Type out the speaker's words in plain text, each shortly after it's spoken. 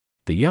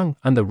The Young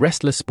and the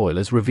Restless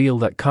spoilers reveal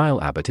that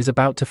Kyle Abbott is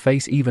about to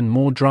face even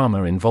more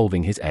drama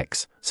involving his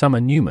ex,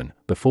 Summer Newman,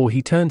 before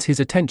he turns his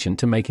attention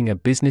to making a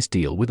business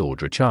deal with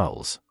Audra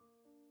Charles.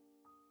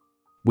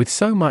 With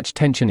so much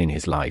tension in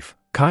his life,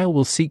 Kyle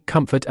will seek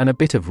comfort and a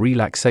bit of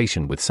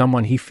relaxation with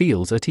someone he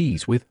feels at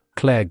ease with,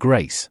 Claire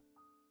Grace.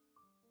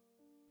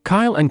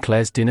 Kyle and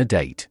Claire's dinner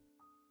date.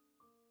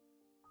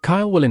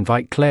 Kyle will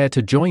invite Claire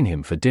to join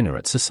him for dinner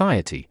at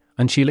Society,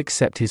 and she'll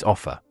accept his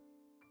offer.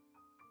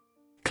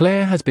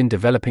 Claire has been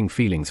developing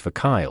feelings for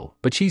Kyle,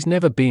 but she's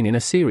never been in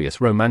a serious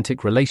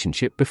romantic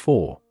relationship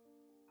before.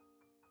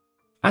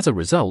 As a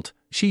result,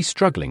 she's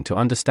struggling to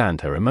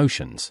understand her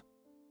emotions.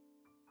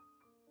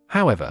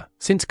 However,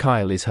 since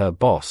Kyle is her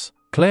boss,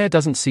 Claire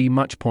doesn't see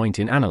much point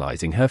in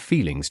analyzing her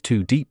feelings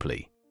too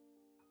deeply.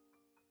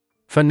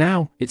 For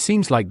now, it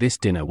seems like this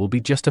dinner will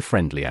be just a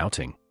friendly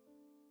outing.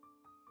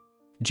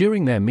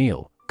 During their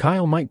meal,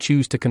 Kyle might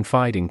choose to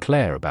confide in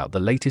Claire about the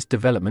latest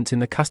developments in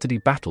the custody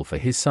battle for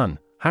his son,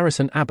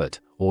 Harrison Abbott,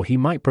 or he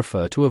might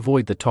prefer to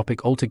avoid the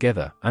topic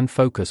altogether and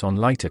focus on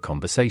lighter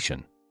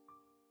conversation.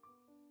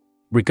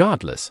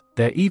 Regardless,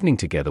 their evening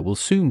together will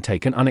soon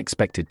take an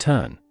unexpected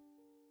turn.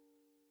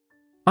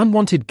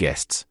 Unwanted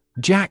guests,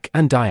 Jack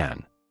and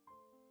Diane.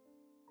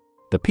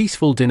 The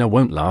peaceful dinner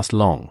won't last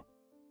long.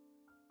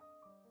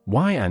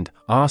 Y and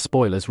R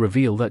spoilers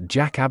reveal that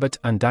Jack Abbott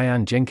and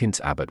Diane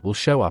Jenkins Abbott will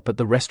show up at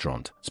the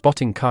restaurant,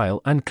 spotting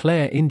Kyle and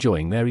Claire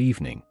enjoying their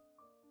evening.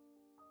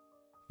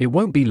 It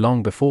won't be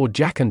long before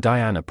Jack and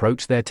Diane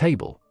approach their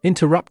table,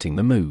 interrupting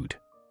the mood.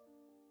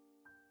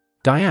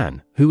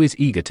 Diane, who is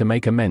eager to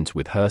make amends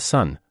with her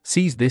son,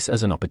 sees this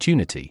as an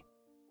opportunity.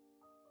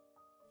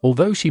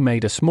 Although she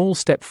made a small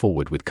step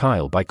forward with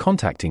Kyle by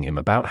contacting him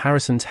about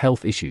Harrison's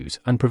health issues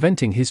and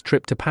preventing his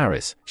trip to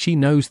Paris, she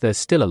knows there's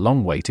still a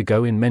long way to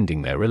go in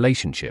mending their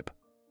relationship.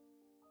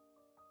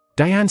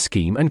 Diane's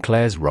scheme and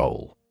Claire's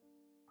role.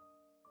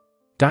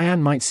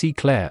 Diane might see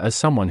Claire as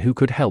someone who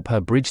could help her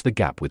bridge the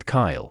gap with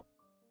Kyle.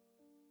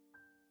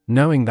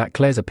 Knowing that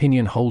Claire's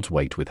opinion holds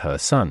weight with her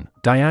son,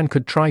 Diane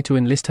could try to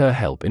enlist her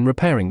help in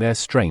repairing their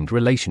strained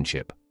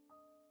relationship.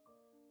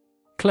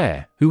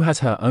 Claire, who has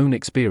her own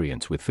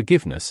experience with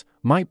forgiveness,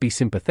 might be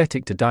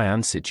sympathetic to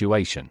Diane's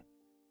situation.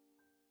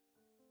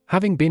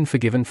 Having been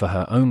forgiven for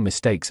her own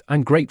mistakes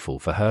and grateful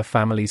for her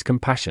family's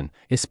compassion,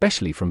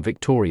 especially from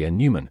Victoria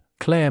Newman,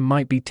 Claire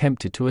might be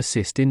tempted to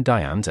assist in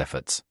Diane's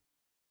efforts.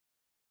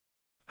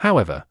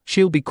 However,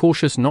 she'll be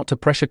cautious not to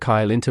pressure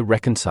Kyle into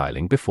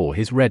reconciling before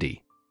he's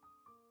ready.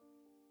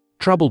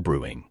 Trouble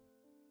brewing.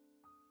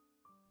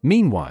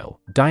 Meanwhile,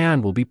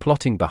 Diane will be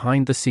plotting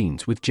behind the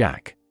scenes with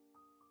Jack.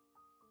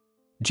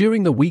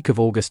 During the week of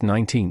August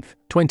 19,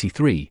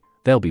 23,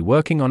 they'll be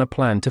working on a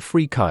plan to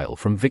free Kyle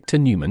from Victor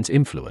Newman's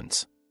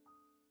influence.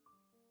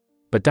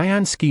 But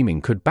Diane's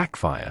scheming could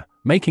backfire,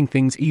 making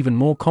things even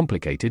more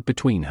complicated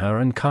between her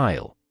and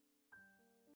Kyle.